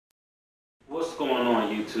going on,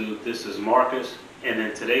 YouTube? This is Marcus, and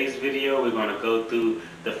in today's video we're going to go through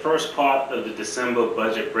the first part of the December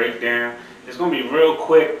budget breakdown. It's going to be real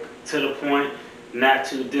quick, to the point, not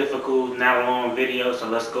too difficult, not a long video, so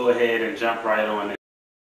let's go ahead and jump right on it.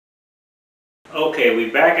 Okay,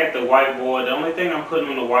 we're back at the whiteboard. The only thing I'm putting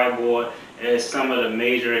on the whiteboard is some of the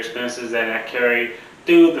major expenses that I carry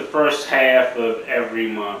through the first half of every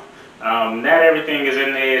month. Not everything is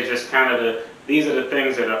in there, it's just kind of these are the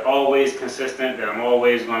things that are always consistent, that I'm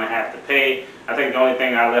always going to have to pay. I think the only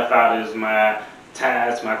thing I left out is my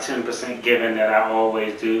tithes, my 10% giving that I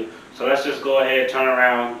always do. So let's just go ahead, turn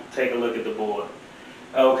around, take a look at the board.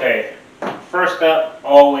 Okay, first up,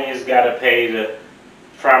 always got to pay the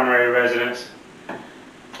primary residence.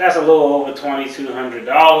 That's a little over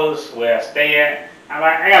 $2,200 where I stay at. I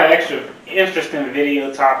got an extra interesting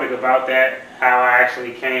video topic about that, how I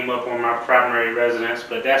actually came up on my primary residence,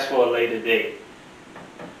 but that's for a later date.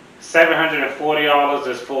 $740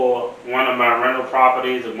 is for one of my rental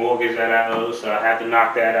properties, a mortgage that I owe, so I had to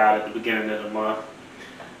knock that out at the beginning of the month.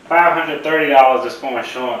 $530 is for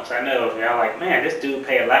insurance. I know, y'all like, man, this dude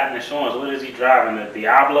pay a lot in insurance. What is he driving, a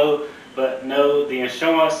Diablo? But no, the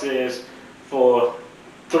insurance is for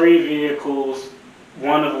 3 vehicles,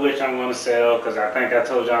 one of which I'm going to sell because I think I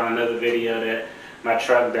told y'all in another video that my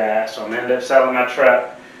truck died, so I'm going to end up selling my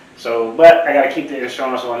truck. So, but I got to keep the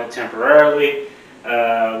insurance on it temporarily.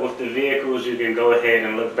 With the vehicles, you can go ahead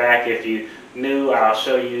and look back. If you new, I'll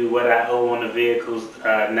show you what I owe on the vehicles,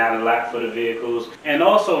 not a lot for the vehicles. And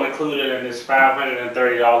also included in this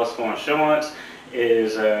 $530 for insurance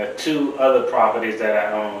is 2 other properties that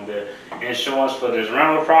I own. The insurance for this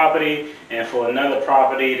rental property and for another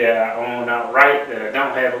property that I own outright that I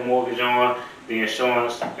don't have a mortgage on. The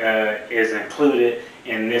insurance is included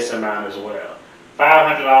in this amount as well.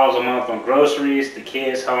 $500 a month on groceries. The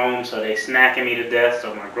kids home, so they snacking me to death,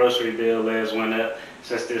 so my grocery bill has went up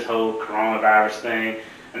since this whole coronavirus thing.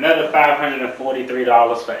 Another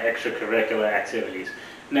 $543 for extracurricular activities.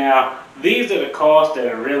 Now, these are the costs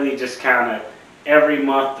that are really just kind of every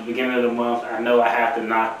month, the beginning of the month, I know I have to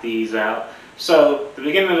knock these out. So, the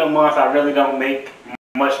beginning of the month, I really don't make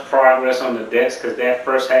much progress on the debts because that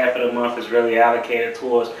first half of the month is really allocated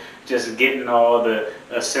towards just getting all the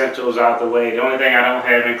essentials out the way. The only thing I don't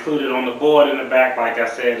have included on the board in the back, like I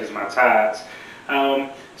said, is my tithes.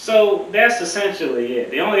 So that's essentially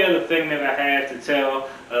it. The only other thing that I had to tell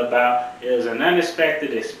about is an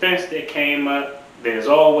unexpected expense that came up. There's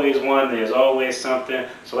always one, there's always something.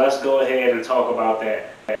 So let's go ahead and talk about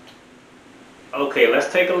that. Okay, let's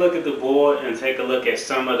take a look at the board and take a look at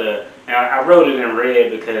some of the, now I wrote it in red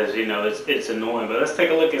because, you know, it's annoying, but let's take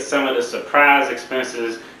a look at some of the surprise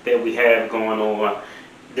expenses that we have going on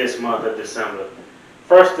this month of December.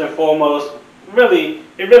 First and foremost,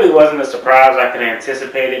 it really wasn't a surprise. I could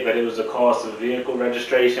anticipate it, but it was the cost of vehicle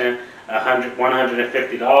registration,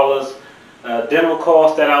 $150. Dental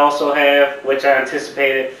costs that I also have, which I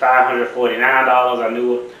anticipated, $549. I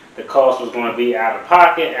knew the cost was going to be out of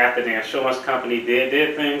pocket after the insurance company did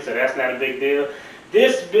their thing, so that's not a big deal.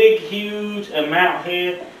 This big, huge amount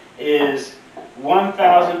here is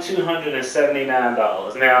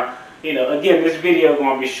 $1,279. Now, you know, again, this video is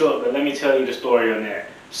going to be short, but let me tell you the story on that.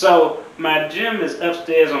 So, my gym is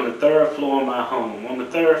upstairs on the 3rd floor of my home. On the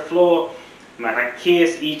 3rd floor, my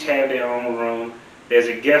kids each have their own room. There's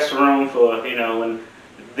a guest room for, you know, when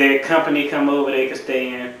their company come over, they can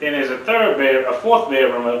stay in. Then there's a 4th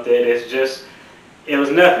bedroom up there that's just, it was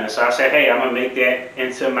nothing. So I said, hey, I'm going to make that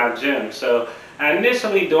into my gym. So I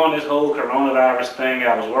initially, during this whole coronavirus thing,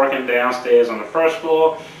 I was working downstairs on the 1st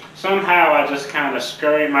floor. Somehow I just kind of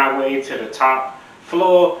scurried my way to the top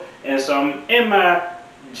floor. And so I'm in my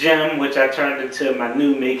gym, which I turned into my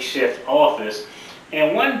new makeshift office.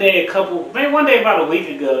 And one day about a week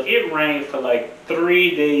ago, it rained for like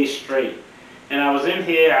 3 days straight. And I was in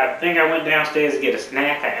here, I think I went downstairs to get a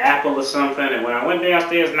snack, an apple or something, and when I went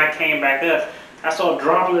downstairs and I came back up, I saw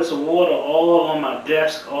droplets of water all on my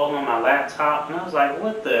desk, all on my laptop, and I was like,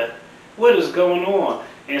 what is going on?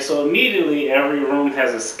 And so immediately every room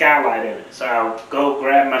has a skylight in it. So I'll go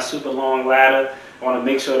grab my super long ladder, I want to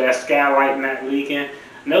make sure that skylight not leaking.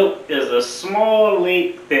 Nope, there's a small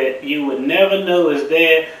leak that you would never know is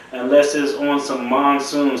there unless it's on some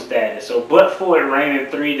monsoon status. So, but for it raining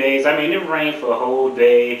 3 days, I mean, it rained for a whole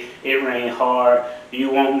day, it rained hard,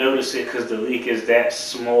 you won't notice it because the leak is that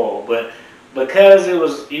small. But because it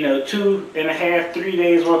was, you know, 2.5, 3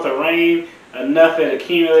 days worth of rain, enough had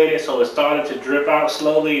accumulated, so it started to drip out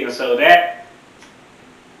slowly. And so that,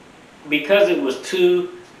 because it was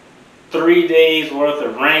 2-3 days worth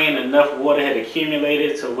of rain, enough water had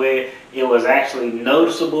accumulated to where it was actually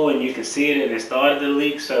noticeable and you can see it and it started to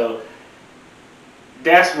leak. So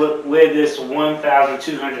that's where this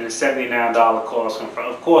 $1,279 cost come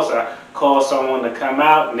from. Of course, I called someone to come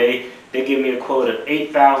out, and they give me a quote of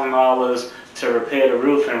 $8,000 to repair the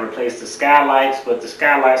roof and replace the skylights, but the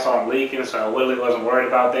skylights aren't leaking, so I really wasn't worried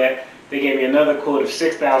about that. They gave me another quote of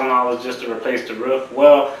 $6,000 just to replace the roof.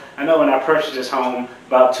 Well, I know when I purchased this home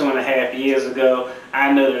about 2.5 years ago,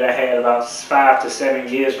 I know that I had about 5 to 7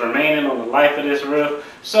 years remaining on the life of this roof.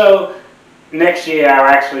 So next year I'll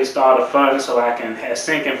actually start a fund so I can have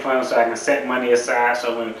sinking funds so I can set money aside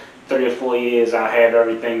so in 3 or 4 years I'll have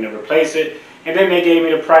everything to replace it. And then they gave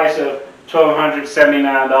me the price of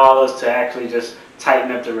 $1,279 to actually just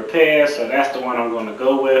tighten up the repair, so that's the one I'm going to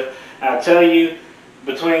go with. I'll tell you,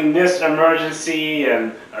 between this emergency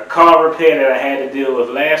and a car repair that I had to deal with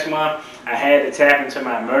last month, I had to tap into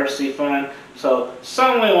my emergency fund. So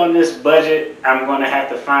somewhere on this budget, I'm going to have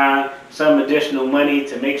to find some additional money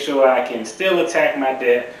to make sure I can still attack my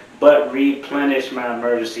debt, but replenish my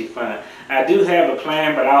emergency fund. I do have a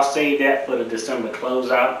plan, but I'll save that for the December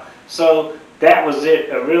closeout. So that was it,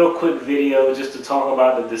 a real quick video just to talk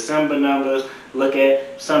about the December numbers, look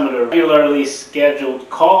at some of the regularly scheduled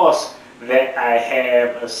costs that I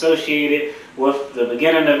have associated with the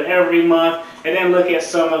beginning of every month, and then look at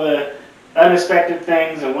some of the unexpected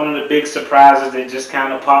things and one of the big surprises that just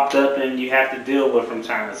kind of popped up and you have to deal with from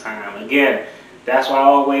time to time. Again, that's why I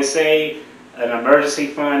always say an emergency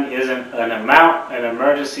fund isn't an amount, an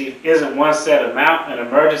emergency isn't one set amount. An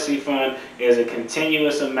emergency fund is a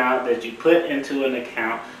continuous amount that you put into an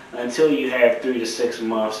account until you have 3 to 6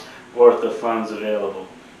 months worth of funds available.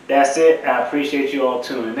 That's it. I appreciate you all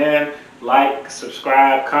tuning in. Like,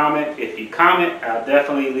 subscribe, comment. If you comment, I'll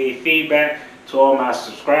definitely leave feedback to all my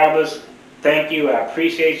subscribers. Thank you. I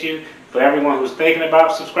appreciate you. For everyone who's thinking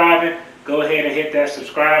about subscribing, go ahead and hit that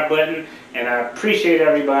subscribe button. And I appreciate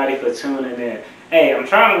everybody for tuning in. Hey, I'm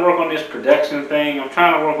trying to work on this production thing. I'm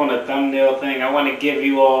trying to work on the thumbnail thing. I want to give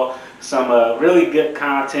you all some really good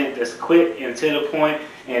content that's quick and to the point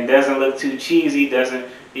and doesn't look too cheesy, doesn't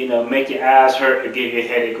make your eyes hurt or give you a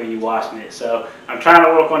headache when you're watching it. So I'm trying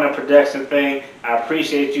to work on the production thing. I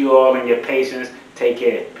appreciate you all and your patience. Take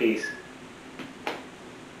care. Peace.